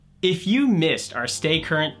If you missed our Stay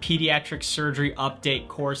Current Pediatric Surgery Update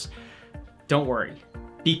course, don't worry,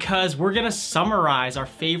 because we're going to summarize our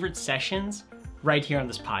favorite sessions right here on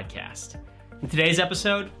this podcast. In today's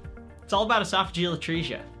episode, it's all about esophageal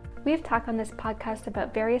atresia. We've talked on this podcast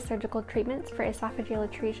about various surgical treatments for esophageal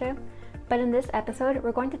atresia, but in this episode,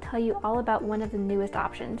 we're going to tell you all about one of the newest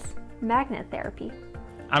options, magnet therapy.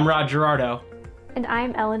 I'm Gerardo. And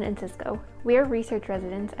I'm Ellen Encisco. We are research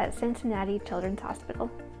residents at Cincinnati Children's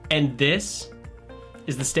Hospital. And this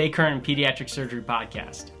is the Stay Current Pediatric Surgery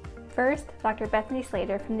Podcast. First, Dr. Bethany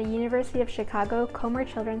Slater from the University of Chicago Comer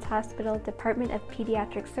Children's Hospital Department of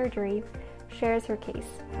Pediatric Surgery shares her case.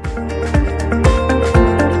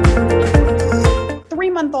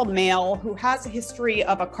 3-month-old male who has a history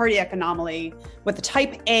of a cardiac anomaly with a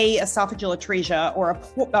type A esophageal atresia or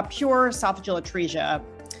a pure esophageal atresia,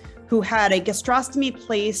 who had a gastrostomy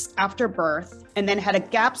placed after birth and then had a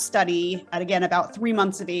gap study at, again, about 3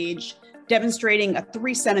 months of age, demonstrating a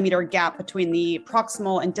 3-centimeter gap between the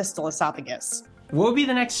proximal and distal esophagus. What would be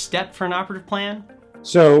the next step for an operative plan?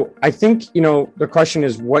 So I think, the question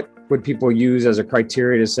is, what would people use as a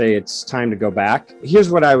criteria to say it's time to go back? Here's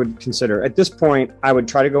what I would consider. At this point, I would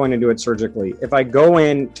try to go in and do it surgically. If I go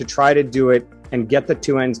in to try to do it and get the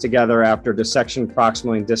two ends together after dissection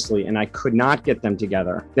proximally and distally, and I could not get them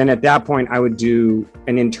together, then at that point, I would do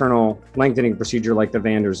an internal lengthening procedure like the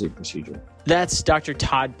Van der Zee procedure. That's Dr.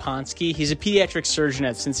 Todd Ponsky. He's a pediatric surgeon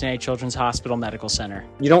at Cincinnati Children's Hospital Medical Center.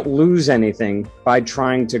 You don't lose anything by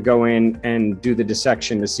trying to go in and do the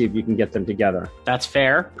dissection to see if you can get them together. That's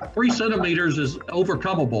fair. 3 centimeters is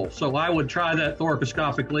overcomable, so I would try that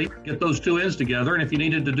thoracoscopically, get those two ends together, and if you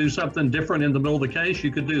needed to do something different in the middle of the case,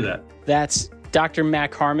 you could do that. That's Dr.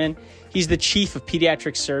 Matt Harmon. He's the chief of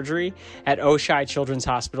pediatric surgery at UChicago Children's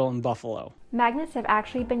Hospital in Buffalo. Magnets have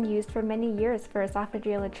actually been used for many years for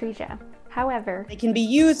esophageal atresia. However, they can be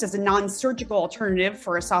used as a non-surgical alternative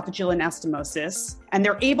for esophageal anastomosis, and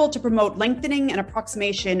they're able to promote lengthening and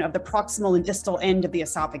approximation of the proximal and distal end of the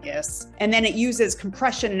esophagus. And then it uses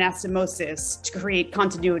compression anastomosis to create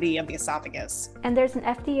continuity of the esophagus. And there's an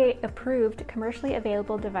FDA-approved commercially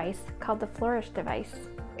available device called the Flourish device.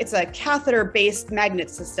 It's a catheter-based magnet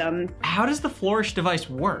system. How does the Flourish device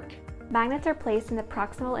work? Magnets are placed in the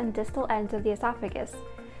proximal and distal ends of the esophagus.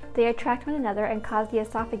 They attract one another and cause the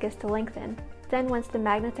esophagus to lengthen. Then once the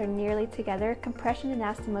magnets are nearly together, compression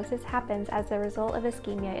anastomosis happens as a result of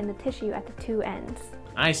ischemia in the tissue at the two ends.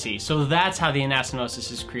 I see. So that's how the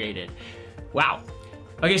anastomosis is created. Wow.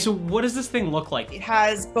 Okay, so what does this thing look like? It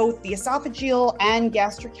has both the esophageal and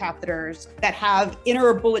gastric catheters that have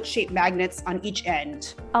inner bullet-shaped magnets on each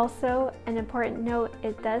end. Also, an important note,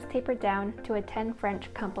 it does taper down to a 10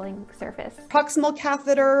 French coupling surface. Proximal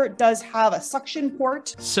catheter does have a suction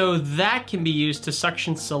port. So that can be used to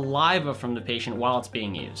suction saliva from the patient while it's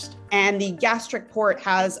being used. And the gastric port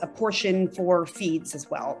has a portion for feeds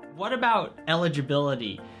as well. What about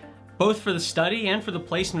eligibility? Both for the study and for the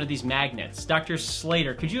placement of these magnets. Dr.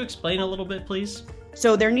 Slater, could you explain a little bit, please?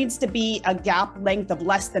 So there needs to be a gap length of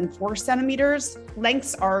less than 4 centimeters.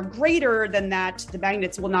 Lengths are greater than that, the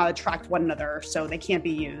magnets will not attract one another, so they can't be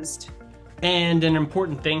used. And an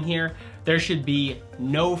important thing here, there should be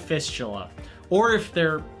no fistula. Or if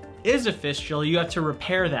there is a fistula, you have to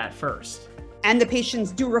repair that first. And the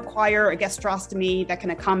patients do require a gastrostomy that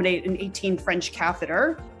can accommodate an 18 French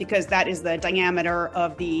catheter because that is the diameter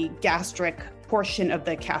of the gastric portion of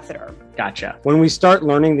the catheter. Gotcha. When we start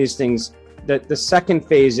learning these things, the second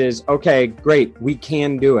phase is, okay, great, we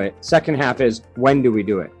can do it. Second half is, when do we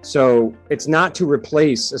do it? So it's not to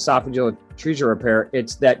replace esophageal atresia repair,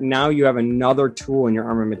 it's that now you have another tool in your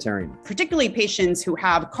armamentarium. Particularly patients who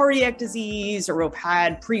have cardiac disease or who've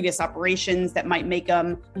had previous operations that might make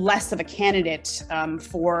them less of a candidate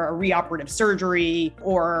for a reoperative surgery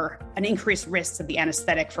or an increased risk of the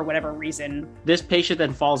anesthetic for whatever reason. This patient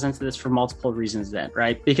then falls into this for multiple reasons then,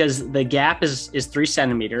 right? Because the gap is 3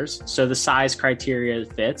 centimeters, so the size criteria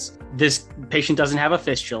fits. This patient doesn't have a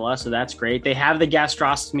fistula, so that's great. They have the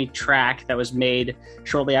gastrostomy tract that was made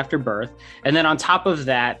shortly after birth. And then on top of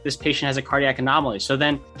that, this patient has a cardiac anomaly. So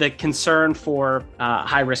then the concern for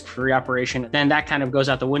high risk for reoperation, then that kind of goes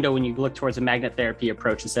out the window when you look towards a magnet therapy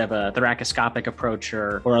approach instead of a thoracoscopic approach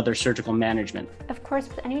or other surgical management. Of course,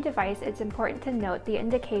 with any device, it's important to note the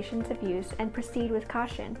indications of use and proceed with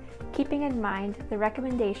caution, keeping in mind the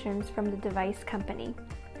recommendations from the device company.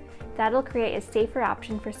 That'll create a safer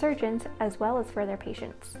option for surgeons as well as for their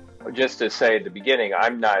patients. Just to say at the beginning,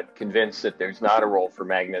 I'm not convinced that there's not a role for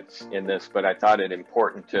magnets in this, but I thought it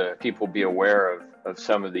important to people be aware of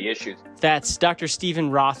some of the issues. That's Dr.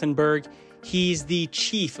 Stephen Rothenberg. He's the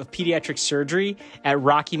chief of pediatric surgery at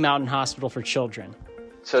Rocky Mountain Hospital for Children.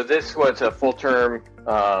 So this was a full-term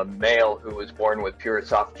male who was born with pure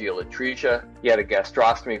esophageal atresia. He had a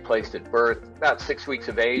gastrostomy placed at birth. About 6 weeks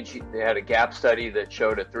of age, they had a gap study that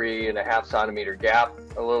showed a 3.5 centimeter gap.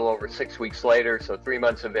 A little over 6 weeks later, so 3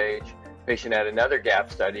 months of age, patient had another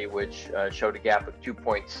gap study which showed a gap of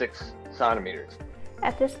 2.6 centimeters.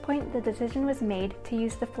 At this point, the decision was made to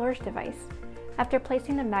use the Flourish device. After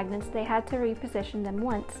placing the magnets, they had to reposition them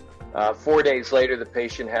once. 4 days later, the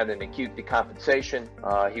patient had an acute decompensation.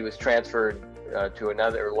 He was transferred to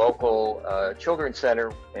another local children's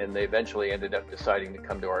center, and they eventually ended up deciding to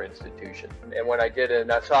come to our institution. And when I did an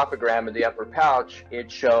esophagram of the upper pouch, it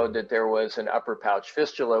showed that there was an upper pouch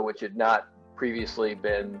fistula, which had not previously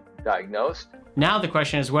been diagnosed. Now the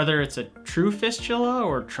question is whether it's a true fistula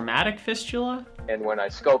or traumatic fistula. And when I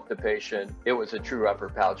scoped the patient, it was a true upper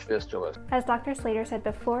pouch fistula. As Dr. Slater said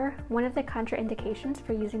before, one of the contraindications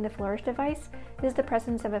for using the Flourish device is the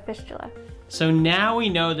presence of a fistula. So now we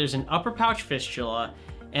know there's an upper pouch fistula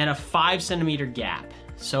and a 5 centimeter gap.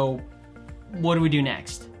 So what do we do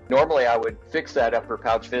next? Normally I would fix that upper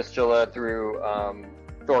pouch fistula through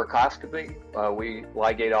thoracoscopy. We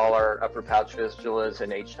ligate all our upper pouch fistulas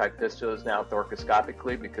and H-type fistulas now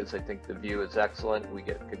thoracoscopically because I think the view is excellent. We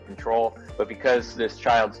get good control. But because this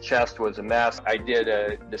child's chest was a mess, I did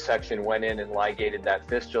a dissection, went in and ligated that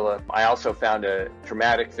fistula. I also found a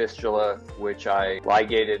traumatic fistula, which I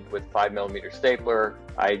ligated with 5mm stapler.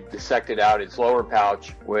 I dissected out its lower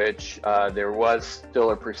pouch, which there was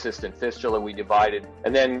still a persistent fistula. We divided,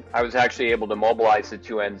 and then I was actually able to mobilize the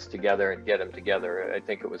two ends together and get them together. I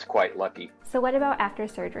think it was quite lucky. So what about after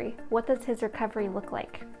surgery? What does his recovery look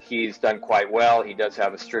like? He's done quite well. He does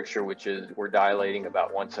have a stricture, which is we're dilating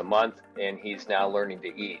about once a month, and he's now learning to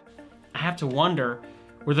eat. I have to wonder,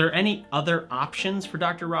 were there any other options for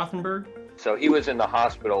Dr. Rothenberg? So he was in the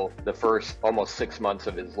hospital the first almost 6 months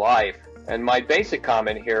of his life. And my basic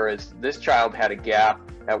comment here is this child had a gap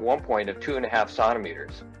at one point of 2.5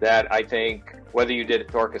 centimeters that I think, whether you did it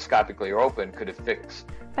thoracoscopically or open, could have fixed.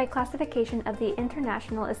 By classification of the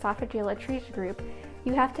International Esophageal Atresia group,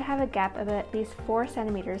 you have to have a gap of at least 4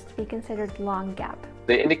 centimeters to be considered long gap.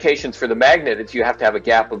 The indications for the magnet is you have to have a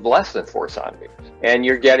gap of less than 4 centimeters. And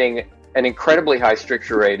you're getting an incredibly high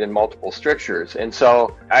stricture rate in multiple strictures. And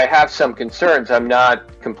so I have some concerns. I'm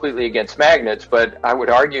not completely against magnets, but I would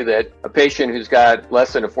argue that a patient who's got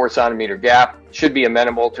less than a 4 centimeter gap should be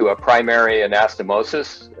amenable to a primary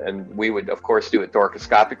anastomosis. And we would, of course, do it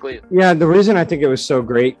thoracoscopically. Yeah, the reason I think it was so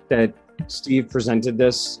great that Steve presented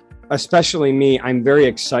this, especially me, I'm very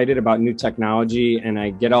excited about new technology and I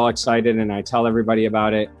get all excited and I tell everybody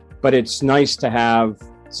about it. But it's nice to have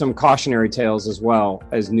some cautionary tales as well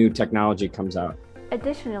as new technology comes out.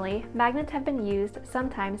 Additionally, magnets have been used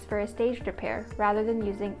sometimes for a staged repair rather than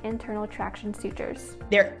using internal traction sutures.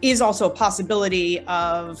 There is also a possibility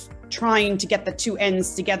of trying to get the two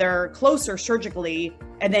ends together closer surgically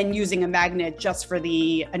and then using a magnet just for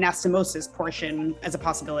the anastomosis portion as a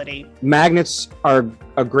possibility. Magnets are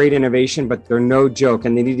a great innovation, but they're no joke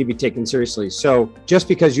and they need to be taken seriously. So just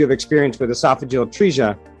because you have experience with esophageal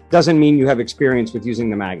atresia doesn't mean you have experience with using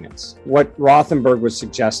the magnets. What Rothenberg was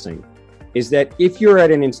suggesting is that if you're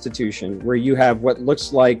at an institution where you have what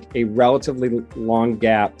looks like a relatively long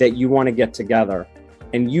gap that you want to get together,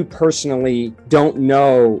 and you personally don't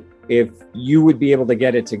know if you would be able to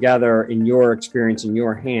get it together in your experience, in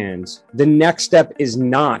your hands, the next step is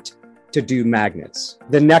not to do magnets.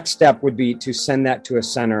 The next step would be to send that to a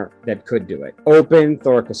center that could do it. Open,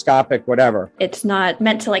 thoracoscopic, whatever. It's not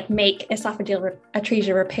meant to make esophageal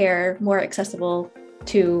atresia repair more accessible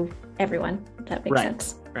to everyone, if that makes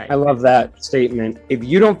sense. Right. I love that statement. If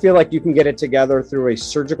you don't feel like you can get it together through a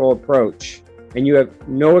surgical approach and you have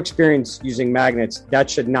no experience using magnets, that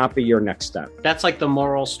should not be your next step. That's like the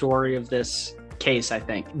moral story of this case, I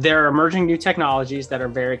think. There are emerging new technologies that are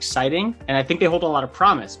very exciting, and I think they hold a lot of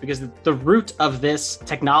promise because the root of this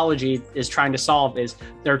technology is trying to solve is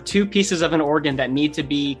there are two pieces of an organ that need to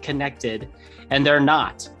be connected, and they're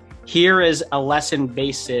not. Here is a less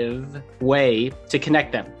invasive way to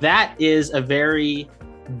connect them. That is a very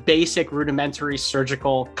basic rudimentary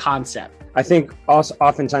surgical concept. I think also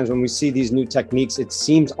oftentimes when we see these new techniques, it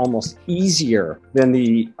seems almost easier than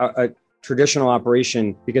the traditional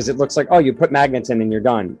operation because it looks like, oh, you put magnets in and you're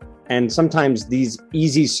done. And sometimes these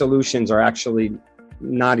easy solutions are actually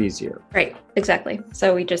not easier. Right, exactly.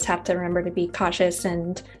 So we just have to remember to be cautious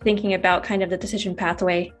and thinking about kind of the decision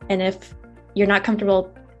pathway. And if you're not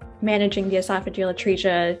comfortable managing the esophageal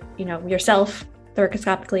atresia, yourself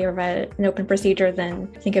thoracoscopically or via an open procedure, then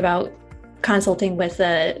think about consulting with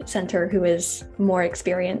a center who is more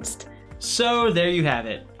experienced. So there you have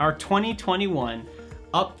it, our 2021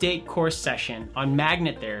 update course session on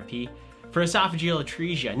magnet therapy for esophageal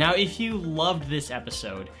atresia. Now, if you loved this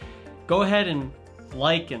episode, go ahead and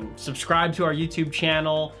like and subscribe to our YouTube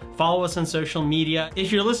channel, follow us on social media.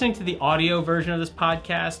 If you're listening to the audio version of this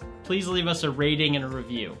podcast, please leave us a rating and a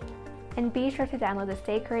review. And be sure to download the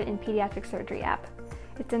Stay Current in Pediatric Surgery app.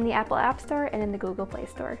 It's in the Apple App Store and in the Google Play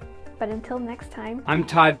Store. But until next time, I'm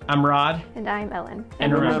Todd. I'm Rod. And I'm Ellen.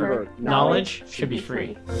 And remember, knowledge should be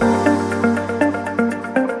free.